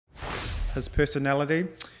his personality,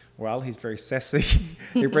 well, he's very sassy.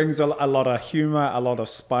 He brings a lot of humour, a lot of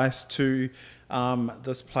spice to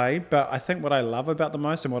this play. But I think what I love about the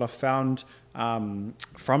most and what I found from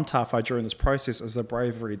Tawhai during this process is the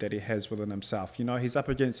bravery that he has within himself. You know, he's up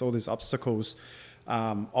against all these obstacles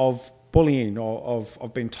of bullying, or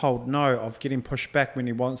of being told no, of getting pushed back when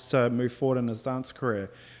he wants to move forward in his dance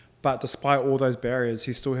career. But despite all those barriers,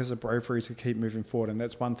 he still has the bravery to keep moving forward. And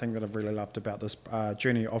that's one thing that I've really loved about this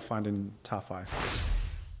journey of finding Tawhai.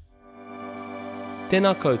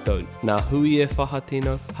 Tēnā koutou, nā hui e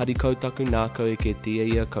whahatino, hari koutaku nā koe ke tia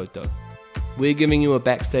ia koutou. We're giving you a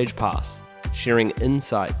backstage pass, sharing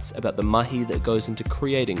insights about the mahi that goes into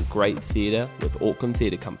creating great theatre with Auckland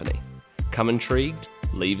Theatre Company. Come intrigued,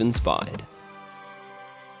 leave inspired.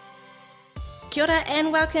 Kia ora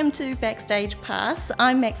and welcome to Backstage Pass.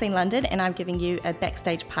 I'm Maxine London and I'm giving you a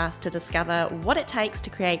backstage pass to discover what it takes to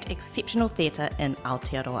create exceptional theatre in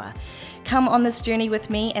Aotearoa. Come on this journey with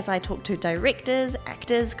me as I talk to directors,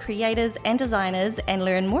 actors, creators and designers and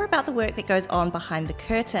learn more about the work that goes on behind the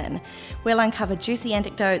curtain. We'll uncover juicy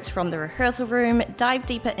anecdotes from the rehearsal room, dive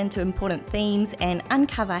deeper into important themes and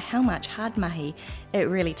uncover how much hard mahi it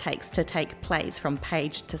really takes to take plays from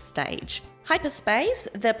page to stage. Hyperspace,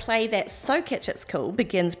 the play that's so kitsch it's cool,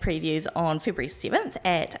 begins previews on February 7th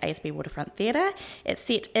at ASB Waterfront Theatre. It's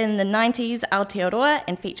set in the 90s Aotearoa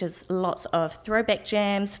and features lots of throwback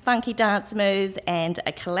jams, funky dance moves and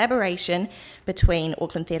a collaboration between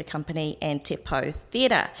Auckland Theatre Company and Te Pou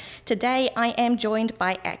Theatre. Today I am joined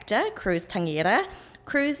by actor Kruze Tangira.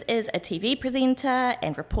 Kruze is a TV presenter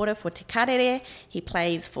and reporter for Te Karere. He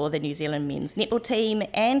plays for the New Zealand men's netball team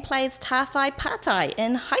and plays Tawhai Pātai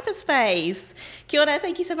in Hyperspace. Kia ora,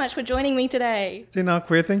 thank you so much for joining me today. Tēnā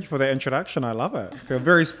koe, thank you for that introduction. I love it. I feel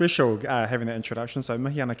very special having that introduction, so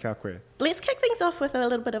mihi ana kia koe. Let's kick things off with a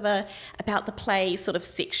little bit of about the play sort of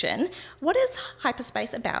section. What is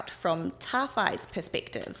Hyperspace about from Tawhai's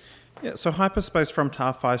perspective? Yeah, so Hyperspace from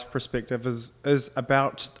Tawhai's perspective is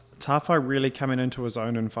about Tawhai really coming into his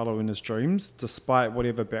own and following his dreams, despite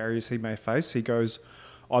whatever barriers he may face. He goes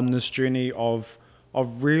on this journey of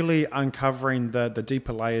really uncovering the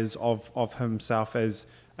deeper layers of himself as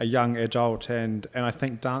a young adult, and I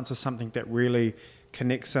think dance is something that really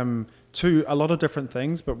connects him to a lot of different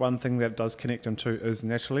things, but one thing that does connect him to is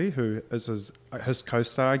Natalie, who is his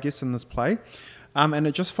co-star, I guess, in this play. And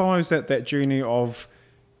it just follows that journey of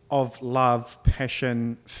love,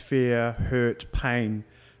 passion, fear, hurt, pain,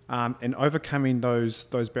 and overcoming those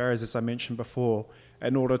barriers, as I mentioned before,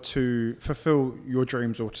 in order to fulfill your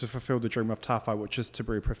dreams or to fulfill the dream of Tawhai, which is to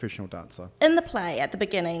be a professional dancer. In the play, at the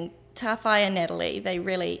beginning, Tawhai and Natalie, they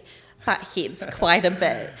really butt heads quite a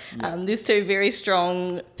bit. Yeah. There's two very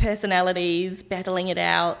strong personalities battling it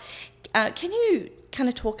out. Can you kind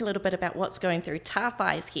of talk a little bit about what's going through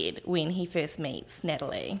Tawhai's head when he first meets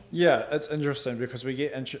Natalie? Yeah, it's interesting because we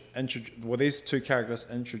get these two characters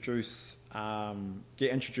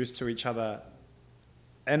get introduced to each other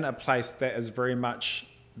in a place that is very much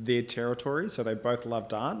their territory. So they both love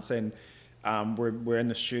dance, and we're in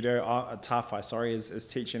the studio. Tawhai, is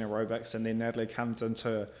teaching aerobics, and then Natalie comes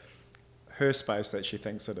into her space that she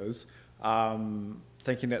thinks it is,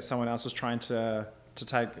 thinking that someone else is trying to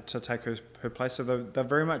take her place. So they're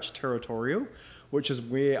very much territorial, which is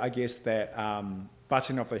where I guess that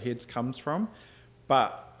butting of the heads comes from.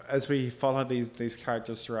 But as we follow these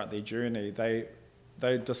characters throughout their journey,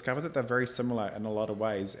 they discover that they're very similar in a lot of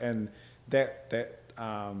ways, and that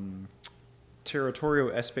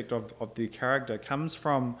territorial aspect of the character comes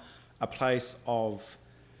from a place of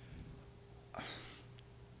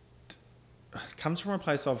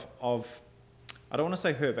I don't want to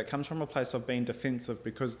say hurt, but comes from a place of being defensive,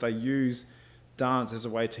 because they use dance as a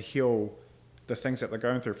way to heal the things that they're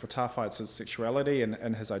going through. For Tawhai, it's his sexuality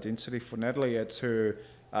and his identity. For Natalie, it's her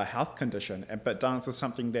health condition. But dance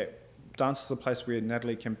is a place where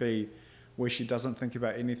Natalie can be, where she doesn't think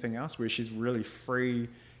about anything else, where she's really free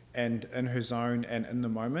and in her zone and in the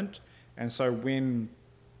moment. And so when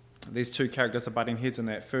these two characters are butting heads in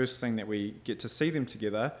that first thing that we get to see them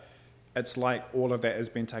together, it's like all of that has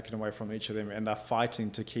been taken away from each of them, and they're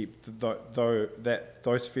fighting to keep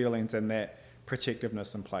those feelings and that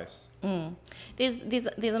protectiveness in place. There's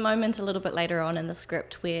a moment a little bit later on in the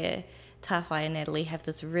script where Tawhai and Natalie have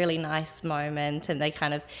this really nice moment, and they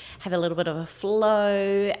kind of have a little bit of a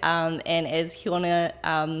flow, and as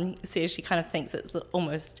Hiona says, she kind of thinks it's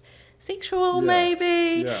almost sexual,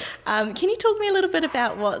 maybe. Yeah. Can you talk me a little bit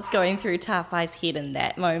about what's going through Tawhai's head in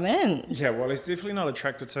that moment? Yeah, well, he's definitely not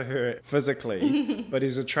attracted to her physically, but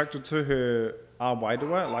he's attracted to her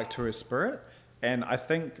wairua, like to her spirit. And I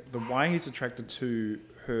think the why he's attracted to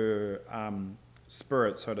her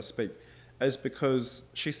spirit, so to speak, is because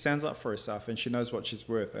she stands up for herself and she knows what she's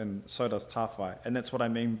worth, and so does Tawhai. And that's what I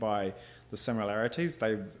mean by the similarities.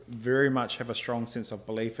 They very much have a strong sense of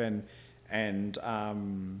belief and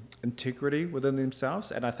integrity within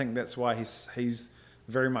themselves, and I think that's why he's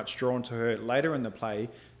very much drawn to her later in the play,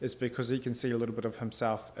 is because he can see a little bit of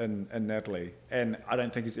himself in Natalie, and I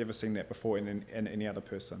don't think he's ever seen that before in any other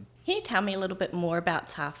person. Can you tell me a little bit more about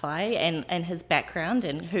Tawhai and his background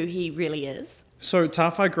and who he really is? So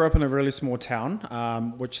Tawhai grew up in a really small town,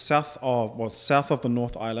 which south of the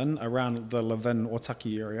North Island, around the Levin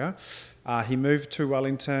Otaki area. He moved to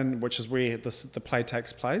Wellington, which is where the play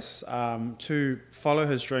takes place, to follow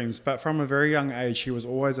his dreams. But from a very young age, he was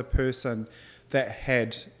always a person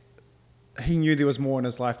that he knew there was more in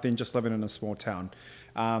his life than just living in a small town.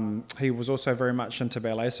 He was also very much into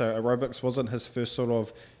ballet, so aerobics wasn't his first sort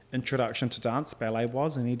of introduction to dance. Ballet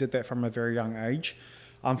was, and he did that from a very young age.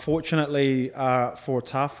 Unfortunately for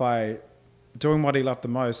Tawhai, doing what he loved the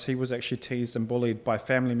most, he was actually teased and bullied by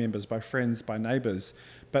family members, by friends, by neighbours.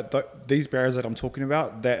 But these barriers that I'm talking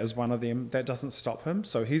about, that is one of them. That doesn't stop him.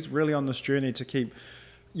 So he's really on this journey to keep,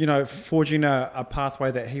 forging a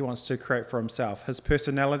pathway that he wants to create for himself. His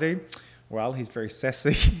personality, well, he's very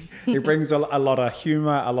sassy. He brings a lot of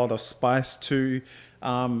humour, a lot of spice to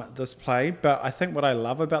this play. But I think what I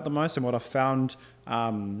love about the most and what I found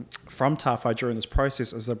from Tawhai during this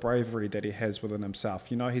process is the bravery that he has within himself.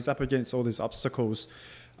 He's up against all these obstacles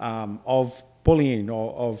of bullying,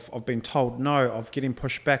 or of being told no, of getting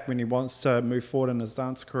pushed back when he wants to move forward in his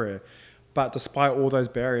dance career. But despite all those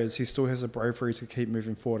barriers, he still has the bravery to keep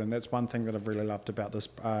moving forward, and that's one thing that I've really loved about this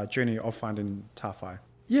journey of finding Tawhai.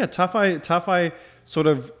 Yeah, Tawhai sort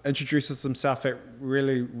of introduces himself at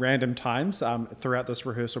really random times throughout this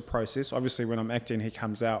rehearsal process. Obviously, when I'm acting, he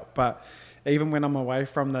comes out, but even when I'm away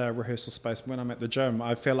from the rehearsal space, when I'm at the gym,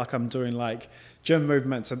 I feel like I'm doing like gym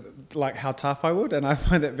movements, and like how Tawhai would, and I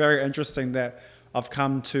find that very interesting that I've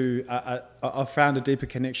come to, I've found a deeper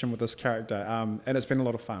connection with this character, and it's been a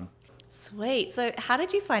lot of fun. Sweet. So how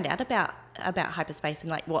did you find out about Hyperspace, and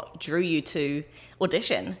like what drew you to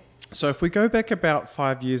audition? So if we go back about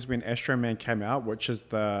 5 years when Astro Man came out, which is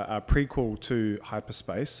the prequel to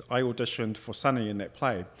Hyperspace, I auditioned for Sunny in that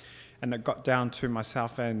play. And it got down to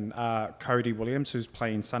myself and Cody Williams, who's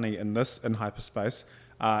playing Sunny in Hyperspace.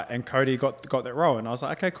 And Cody got that role. And I was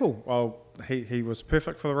like, okay, cool. Well, he was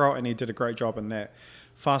perfect for the role, and he did a great job in that.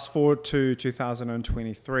 Fast forward to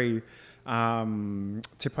 2023,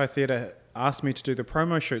 Te Theatre asked me to do the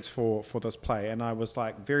promo shoots for this play, and I was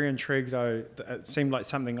like very intrigued. It seemed like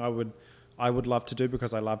something I would love to do,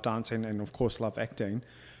 because I love dancing and of course love acting.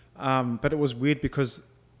 But it was weird because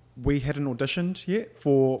we hadn't auditioned yet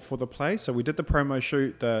for the play, so we did the promo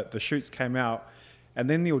shoot. The shoots came out, and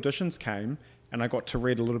then the auditions came, and I got to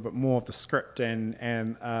read a little bit more of the script and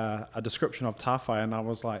a description of Tawhai, and I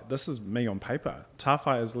was like, this is me on paper.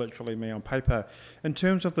 Tawhai is literally me on paper in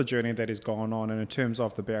terms of the journey that he's gone on, and in terms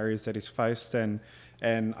of the barriers that he's faced, and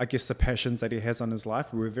I guess the passions that he has in his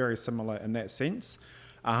life. We were very similar in that sense.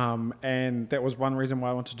 And that was one reason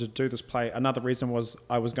why I wanted to do this play. Another reason was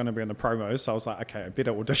I was going to be in the promos, so I was like, okay, I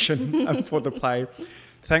better audition for the play.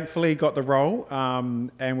 Thankfully got the role,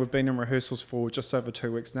 and we've been in rehearsals for just over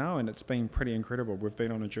 2 weeks now, and it's been pretty incredible. We've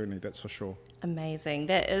been on a journey, that's for sure. Amazing.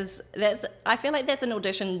 I feel like that's an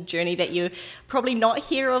audition journey that you probably not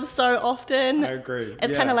hear of so often. I agree.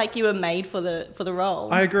 It's kind of like you were made for the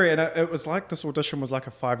role. I agree, and it was like this audition was like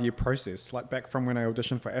a 5-year process. Like back from when I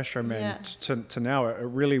auditioned for Astro Man to now, it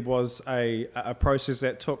really was a process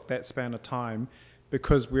that took that span of time,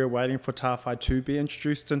 because we were waiting for Tawhai to be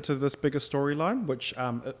introduced into this bigger storyline, which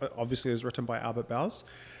obviously is written by Albert Bowes.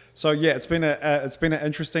 So yeah, it's been an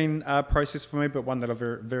interesting process for me, but one that I've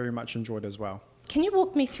very, very much enjoyed as well. Can you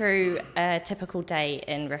walk me through a typical day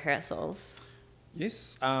in rehearsals?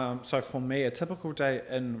 Yes. So for me, a typical day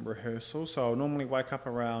in rehearsal. So I'll normally wake up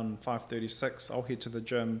around 5:36. I'll head to the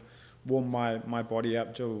gym, warm my body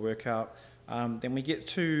up, do a workout. Then we get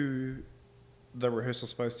to the rehearsal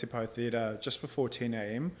space, Te Theatre, just before 10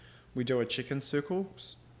 a.m. We do a check-in circle.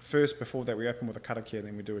 First, before that, we open with a karakia,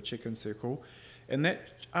 then we do a check-in circle. And that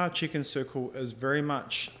check-in circle is very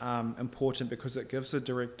much important, because it gives the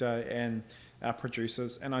director and our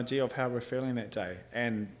producers an idea of how we're feeling that day.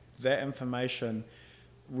 And that information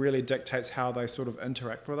really dictates how they sort of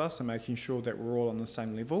interact with us, and making sure that we're all on the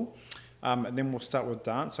same level. And then we'll start with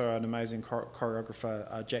dance. So an amazing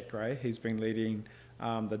choreographer, Jack Gray, he's been leading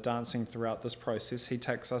the dancing throughout this process. He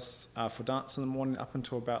takes us for dance in the morning up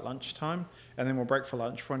until about lunchtime, and then we'll break for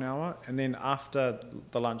lunch for an hour, and then after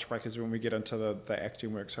the lunch break is when we get into the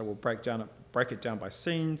acting work. So we'll break it down by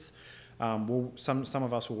scenes, Some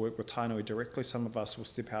of us will work with Tainui directly, some of us will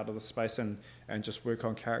step out of the space and just work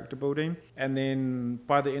on character building. And then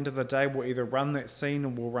by the end of the day, we'll either run that scene or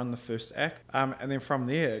we'll run the first act. And then from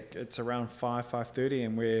there, it's around 5:30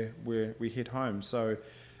 and we head home. So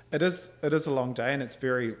it is a long day, and it's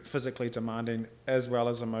very physically demanding as well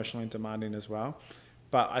as emotionally demanding as well.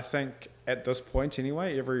 But I think at this point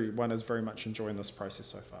anyway, everyone is very much enjoying this process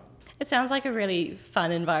so far. It sounds like a really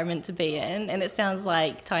fun environment to be in, and it sounds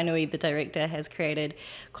like Tainui, the director, has created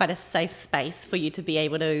quite a safe space for you to be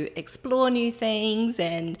able to explore new things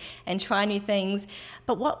and try new things.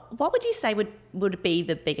 But what would you say would be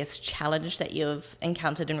the biggest challenge that you've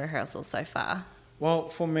encountered in rehearsals so far? Well,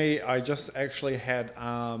 for me, I just actually had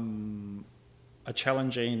a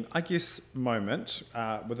challenging, I guess, moment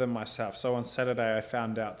within myself. So on Saturday, I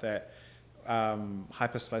found out that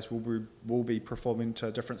Hyperspace will be performing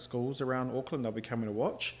to different schools around Auckland. They'll be coming to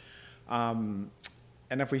watch. And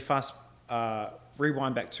if we fast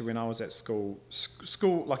rewind back to when I was at school,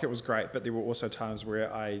 like, it was great, but there were also times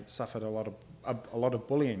where I suffered a lot of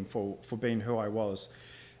bullying for being who I was.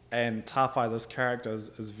 And Tawhai, this character, is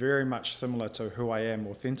very much similar to who I am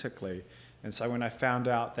authentically. And so when I found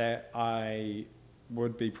out that I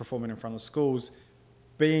would be performing in front of schools,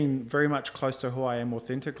 being very much close to who I am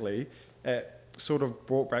authentically, it sort of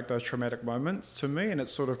brought back those traumatic moments to me, and it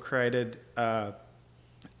sort of created a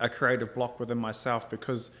creative block within myself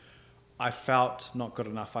because I felt not good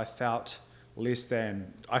enough. I felt less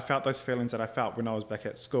than. I felt those feelings that I felt when I was back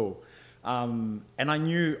at school. And I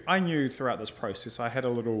knew throughout this process, I had a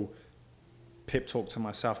little pep talk to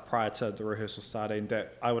myself prior to the rehearsal starting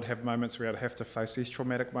that I would have moments where I'd have to face these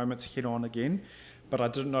traumatic moments head on again, but I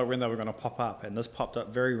didn't know when they were going to pop up, and this popped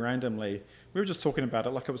up very randomly. We were just talking about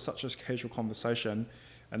it like it was such a casual conversation,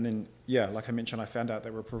 and then, yeah, like I mentioned, I found out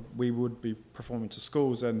that we would be performing to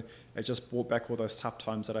schools, and it just brought back all those tough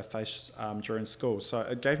times that I faced during school. So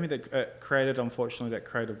it created, unfortunately, that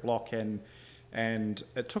creative block, and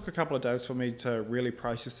it took a couple of days for me to really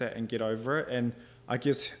process that and get over it, and I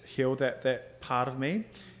guess heal that part of me.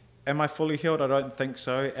 Am I fully healed? I don't think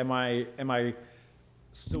so. Am I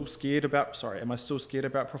still scared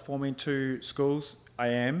about performing to schools? I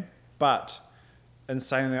am, but in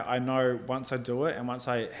saying that, I know once I do it and once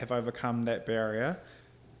I have overcome that barrier,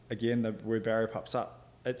 again, the word barrier pops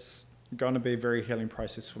up, it's going to be a very healing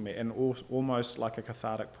process for me, and almost like a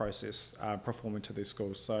cathartic process performing to these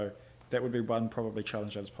schools. So that would be one probably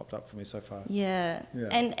challenge that's popped up for me so far. Yeah.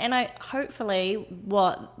 And I hopefully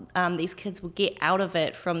what these kids will get out of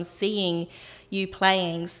it from seeing you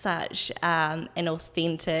playing such an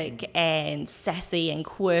authentic and sassy and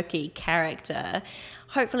quirky character,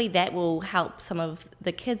 hopefully that will help some of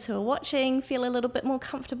the kids who are watching feel a little bit more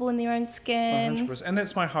comfortable in their own skin. 100%. And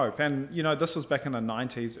that's my hope. And, this was back in the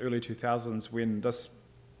 90s, early 2000s when this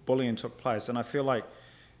bullying took place. And I feel like,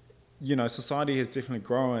 society has definitely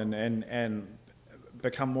grown and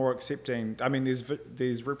become more accepting. I mean,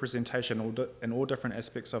 there's representation in all different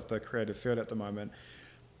aspects of the creative field at the moment.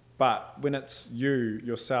 But when it's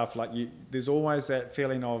yourself, there's always that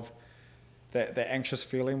feeling of that anxious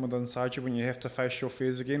feeling within inside you when you have to face your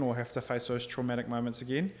fears again or have to face those traumatic moments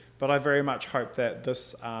again. But I very much hope that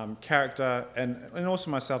this character and also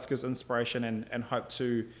myself gives inspiration and hope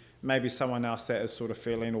to maybe someone else that is sort of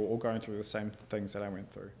feeling or going through the same things that I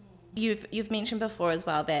went through. You've mentioned before as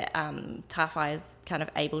well that Tawhai is kind of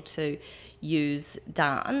able to use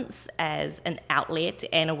dance as an outlet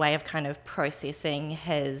and a way of kind of processing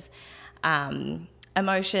his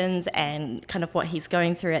emotions and kind of what he's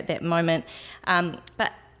going through at that moment.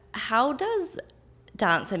 But how does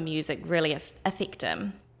dance and music really affect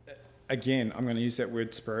him? Again, I'm going to use that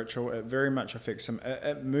word spiritual. It very much affects him.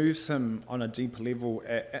 It moves him on a deeper level,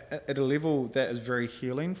 at a level that is very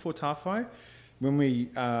healing for Tawhai. When we,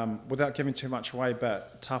 without giving too much away,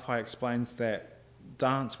 but Tawhai explains that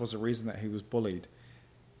dance was a reason that he was bullied,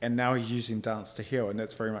 and now he's using dance to heal, and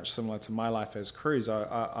that's very much similar to my life as Kruze.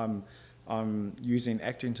 I'm using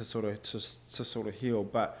acting to sort of heal,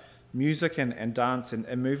 but music and dance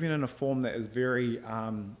and moving in a form that is very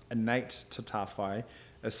innate to Tawhai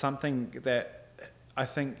is something that I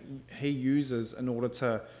think he uses in order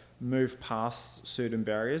to move past certain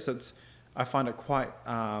barriers. I find it quite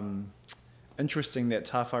interesting that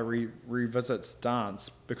Tawhai revisits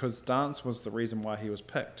dance, because dance was the reason why he was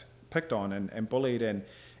picked on and bullied and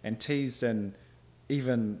teased and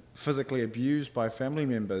even physically abused by family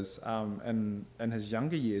members in his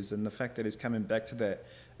younger years. And the fact that he's coming back to that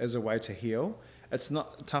as a way to heal.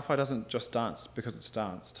 Tawhai doesn't just dance because it's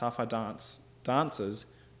dance. Tawhai dances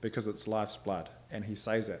because it's life's blood, and he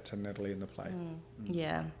says that to Natalie in the play.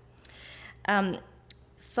 Yeah.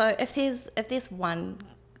 So if there's one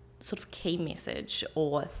sort of key message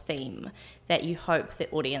or theme that you hope the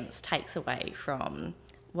audience takes away from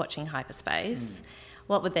watching Hyperspace,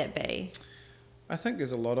 what would that be? I think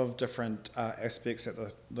there's a lot of different aspects that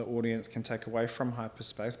the audience can take away from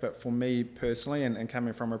Hyperspace, but for me personally, and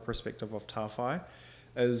coming from a perspective of Tāwhai,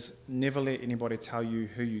 is never let anybody tell you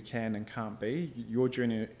who you can and can't be. Your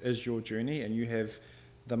journey is your journey, and you have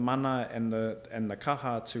the mana and the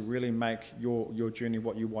kaha to really make your journey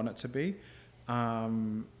what you want it to be.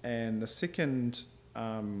 And the second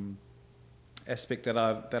aspect that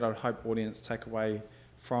I'd hope audience take away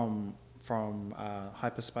from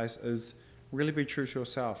Hyperspace is really be true to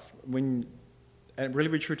yourself. Really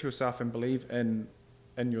be true to yourself and believe in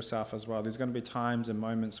yourself as well. There's going to be times and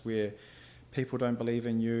moments where people don't believe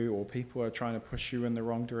in you, or people are trying to push you in the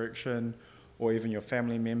wrong direction, or even your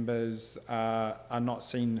family members are not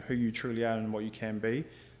seeing who you truly are and what you can be.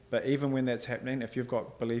 But even when that's happening, if you've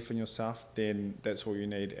got belief in yourself, then that's all you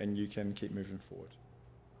need, and you can keep moving forward.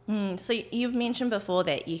 So you've mentioned before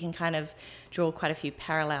that you can kind of draw quite a few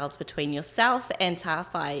parallels between yourself and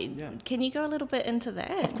Tāwhai. Yeah. Can you go a little bit into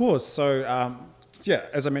that? Of course. So,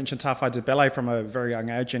 as I mentioned, Tāwhai did ballet from a very young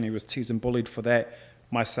age, and he was teased and bullied for that.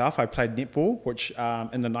 Myself, I played netball, which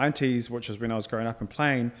in the 90s, which is when I was growing up and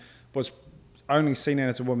playing, was only seen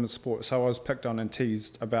as a women's sport. So I was picked on and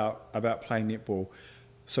teased about playing netball.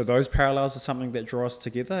 So those parallels are something that draw us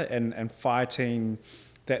together, and fighting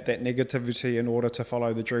that negativity in order to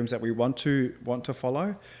follow the dreams that we want to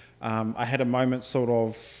follow. I had a moment sort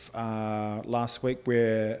of last week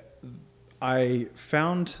where I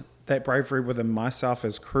found that bravery within myself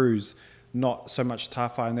as Kruze, not so much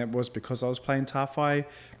Tāwhai, and that was because I was playing Tāwhai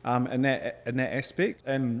in that aspect,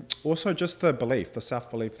 and also just the belief, the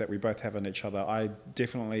self-belief that we both have in each other. I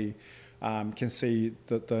definitely can see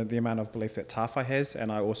the amount of belief that Tāwhai has, and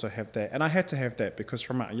I also have that. And I had to have that because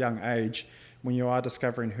from a young age, when you are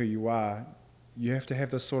discovering who you are, you have to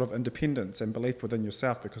have this sort of independence and belief within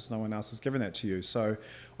yourself because no one else is giving that to you. So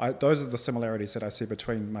those are the similarities that I see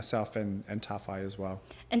between myself and Tāwhai as well.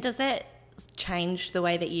 And does that change the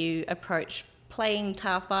way that you approach playing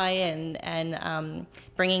Tāwhai and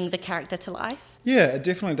bringing the character to life? Yeah, it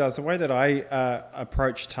definitely does. The way that I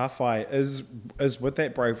approach Tāwhai is with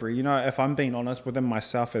that bravery. You know, if I'm being honest within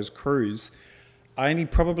myself as Kruze, I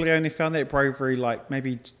probably only found that bravery like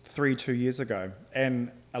maybe 2 years ago,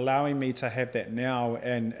 and allowing me to have that now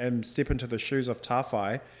and step into the shoes of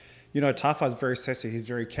Tāwhai. You know, Tāwhai's very sassy, he's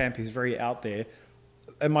very camp, he's very out there.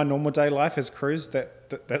 In my normal day life as Kruze,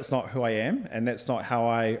 that's not who I am, and that's not how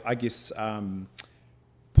I guess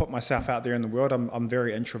put myself out there in the world. I'm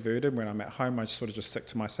very introverted. When I'm at home, I sort of just stick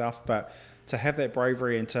to myself. But to have that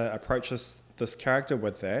bravery and to approach this character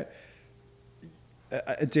with that,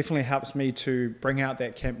 it definitely helps me to bring out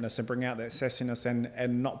that campness and bring out that sassiness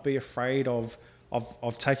and not be afraid of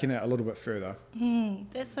taking it a little bit further.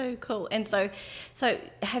 That's so cool. And so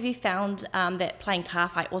have you found that playing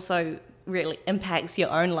Tāwhai also really impacts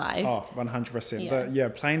your own life? Oh, 100%. Yeah.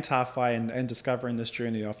 Playing Tāwhai and discovering this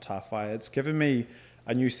journey of Tāwhai, it's given me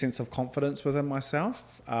a new sense of confidence within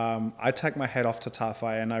myself. I take my hat off to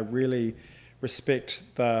Tāwhai, and I really respect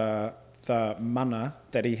the mana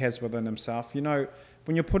that he has within himself. You know,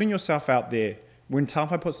 when you're putting yourself out there, when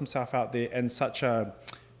Tāwhai puts himself out there in such a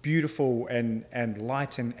beautiful and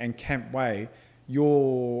light and camp way,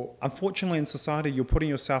 unfortunately in society, you're putting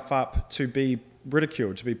yourself up to be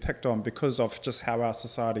ridiculed, to be picked on because of just how our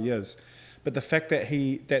society is. But the fact that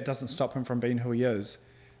that doesn't stop him from being who he is,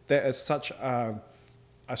 that is such a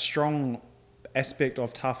strong aspect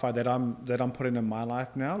of Tāwhai that I'm putting in my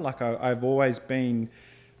life now. Like I've always been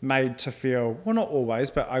made to feel, well, not always,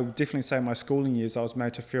 but I would definitely say in my schooling years I was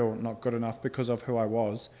made to feel not good enough because of who I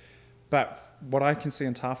was. But what I can see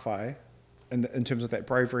in Tāwhai, in terms of that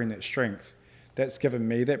bravery and that strength, that's given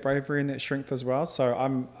me that bravery and that strength as well.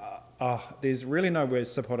 So there's really no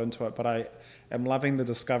words to put into it, but I am loving the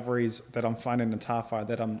discoveries that I'm finding in Tāwhai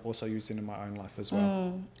that I'm also using in my own life as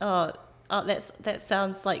well. Oh, that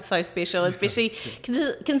sounds like so special, especially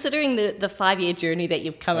considering the 5-year journey that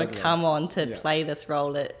you've come on to play this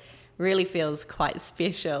role. It really feels quite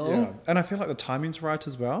special. Yeah, and I feel like the timing's right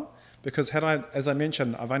as well, because as I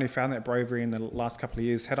mentioned, I've only found that bravery in the last couple of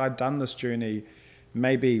years. Had I done this journey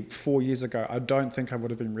maybe 4 years ago, I don't think I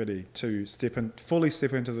would have been ready to fully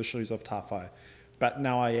step into the shoes of Tāwhai. But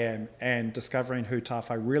now I am, and discovering who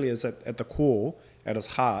Tāwhai really is at the core, at his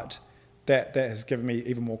heart, that has given me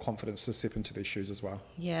even more confidence to step into these shoes as well.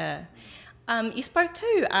 Yeah. You spoke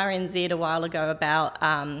to RNZ a while ago about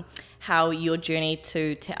how your journey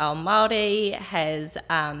to Te Ao Māori has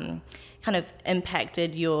kind of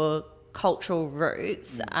impacted your cultural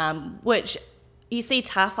roots, which you see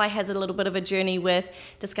Tawhai has a little bit of a journey with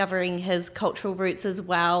discovering his cultural roots as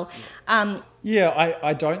well.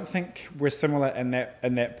 I don't think we're similar in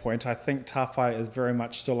that point. I think Tawhai is very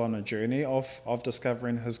much still on a journey of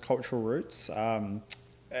discovering his cultural roots.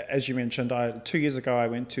 As you mentioned, 2 years ago I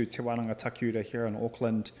went to Te Wānanga Takiura here in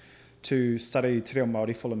Auckland to study Te Reo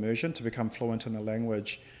Māori full immersion to become fluent in the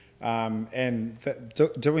language.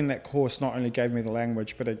 Doing that course not only gave me the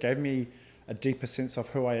language, but it gave me a deeper sense of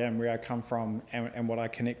who I am, where I come from, and what I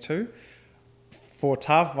connect to. For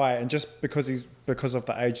Tawhai, and just because of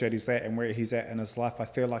the age that he's at and where he's at in his life, I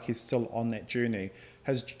feel like he's still on that journey.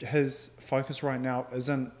 His focus right now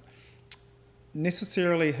isn't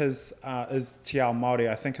necessarily is Te Ao Māori.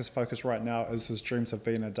 I think his focus right now is his dreams of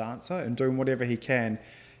being a dancer and doing whatever he can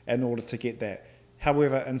in order to get that.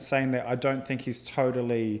 However, in saying that, I don't think he's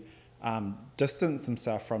totally distanced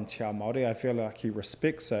himself from Te Ao Māori. I feel like he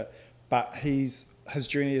respects it, but his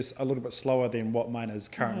journey is a little bit slower than what mine is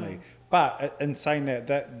currently. But in saying that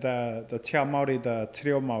the Te Ao Māori, the Te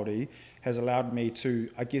Reo Māori, has allowed me to,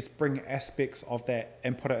 I guess, bring aspects of that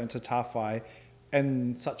and put it into Tawhai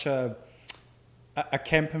in such a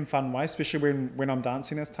camp and fun way, especially when I'm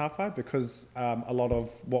dancing as Tawhai, because a lot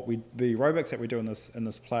of the aerobics that we do in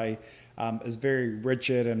this play is very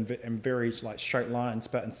rigid and very like straight lines.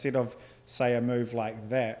 But instead of say a move like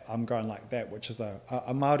that, I'm going like that, which is a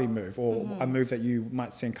Māori move, or a move that you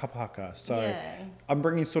might see in kapahaka. So I'm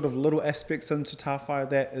bringing sort of little aspects into Tawhai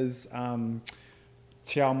that is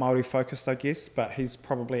Te Ao Māori focused, I guess, but he's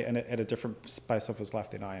probably at a different space of his life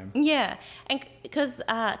than I am. Yeah, and because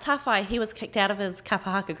Tawhai, he was kicked out of his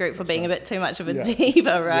kapahaka group for being a bit too much of a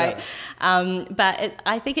diva, right? Yeah. But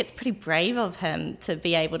I think it's pretty brave of him to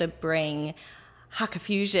be able to bring haka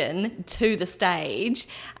fusion to the stage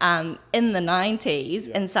in the 90s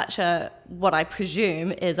in such what I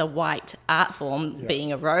presume is a white art form, being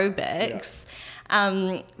aerobics.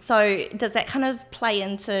 So does that kind of play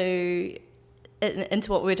into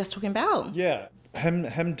what we were just talking about? Yeah,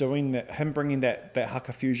 him doing that, him bringing that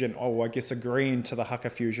haka fusion, I guess agreeing to the haka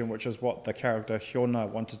fusion, which is what the character Hiona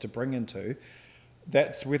wanted to bring into.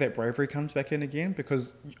 That's where that bravery comes back in again,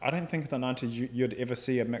 because I don't think in the 90s you'd ever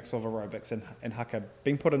see a mix of aerobics and haka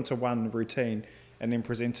being put into one routine and then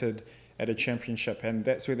presented at a championship, and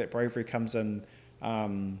that's where that bravery comes in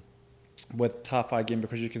with Tawhai again,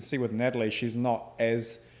 because you can see with Natalie, she's not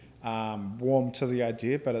as warm to the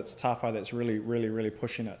idea, but it's Tawhai that's really, really, really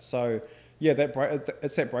pushing it. So yeah,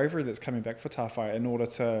 it's that bravery that's coming back for Tawhai in order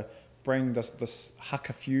to bring this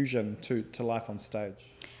haka fusion to life on stage.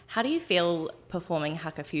 How do you feel performing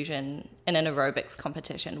haka fusion in an aerobics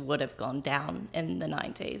competition would have gone down in the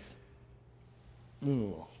 90s?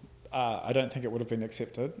 I don't think it would have been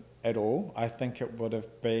accepted at all. I think it would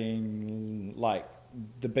have been like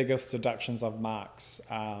the biggest deductions of marks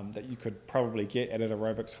that you could probably get at an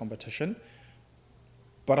aerobics competition.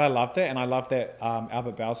 But I love that, and I love that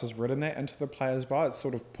Albert Bowles has written that into the play as well. It's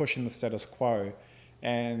sort of pushing the status quo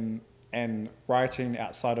and writing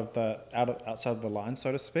outside of the line,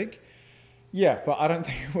 so to speak. Yeah, but I don't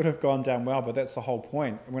think it would have gone down well, but that's the whole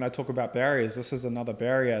point. When I talk about barriers, this is another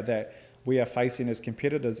barrier that we are facing as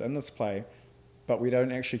competitors in this play, but we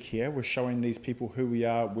don't actually care. We're showing these people who we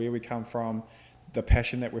are, where we come from, the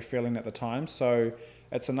passion that we're feeling at the time. So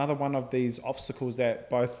it's another one of these obstacles that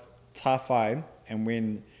both Tawhai and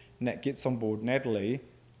when Nat gets on board, Natalie,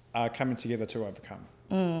 are coming together to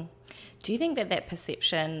overcome. Do you think that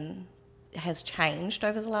perception has changed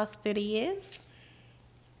over the last 30 years?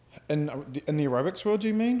 In the aerobics world, do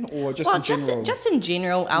you mean? Or just in general? Just in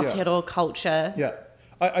general, Aotearoa culture. Yeah,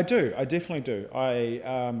 I do. I definitely do. I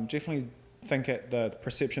definitely think the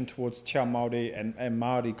perception towards Te Ao Māori and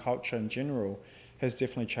Māori culture in general has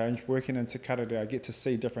definitely changed. Working in Te Karere, I get to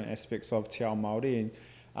see different aspects of Te Ao Māori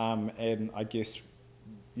and I guess,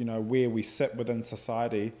 you know, where we sit within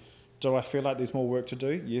society. Do I feel like there's more work to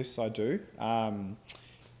do? Yes, I do.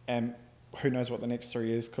 And who knows what the next 3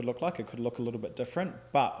 years could look like. It could look a little bit different.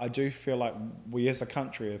 But I do feel like we as a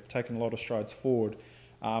country have taken a lot of strides forward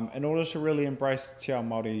in order to really embrace Te Ao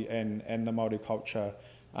Māori and the Māori culture.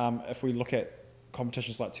 If we look at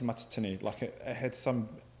competitions like Te Matatini, like it had some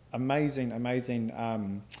amazing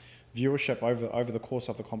viewership over the course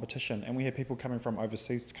of the competition. And we had people coming from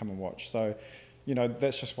overseas to come and watch. So, you know,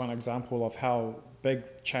 that's just one example of how big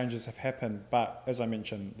changes have happened, but as I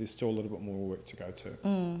mentioned, there's still a little bit more work to go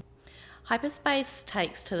to. Hyperspace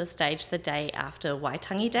takes to the stage the day after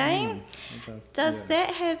Waitangi Day. Does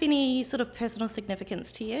that have any sort of personal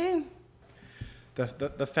significance to you?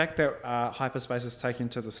 The fact that Hyperspace is taken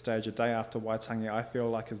to the stage a day after Waitangi, I feel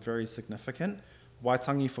like is very significant.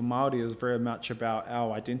 Waitangi for Māori is very much about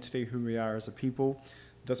our identity, who we are as a people.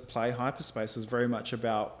 this play, Hyperspace, is very much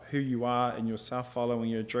about who you are and yourself following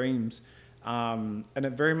your dreams. And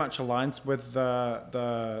it very much aligns with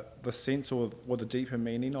the sense or the deeper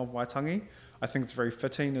meaning of Waitangi. I think it's very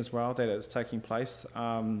fitting as well that it's taking place.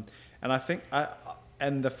 And I think,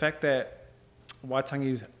 and the fact that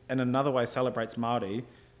Waitangi in another way celebrates Māori,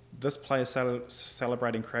 this play is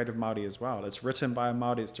celebrating creative Māori as well. It's written by a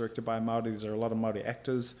Māori, it's directed by a Māori. There are a lot of Māori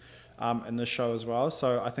actors in this show as well.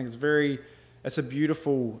 So I think it's a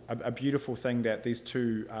beautiful thing that these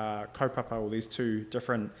two kaupapa, or these two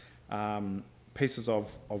different pieces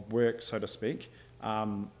of work, so to speak,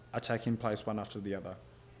 are taking place one after the other.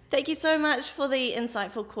 Thank you so much for the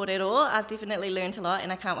insightful kōrero. I've definitely learned a lot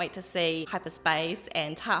and I can't wait to see Hyperspace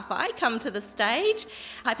and Tāwhai come to the stage.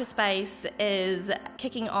 Hyperspace is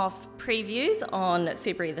kicking off previews on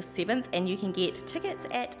February the 7th and you can get tickets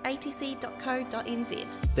at atc.co.nz.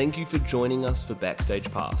 Thank you for joining us for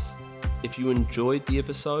Backstage Pass. If you enjoyed the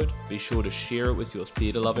episode, be sure to share it with your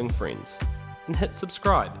theatre-loving friends and hit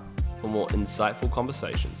subscribe for more insightful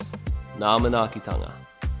conversations. Ngā manaakitanga.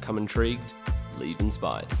 Come intrigued, leave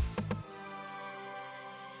inspired.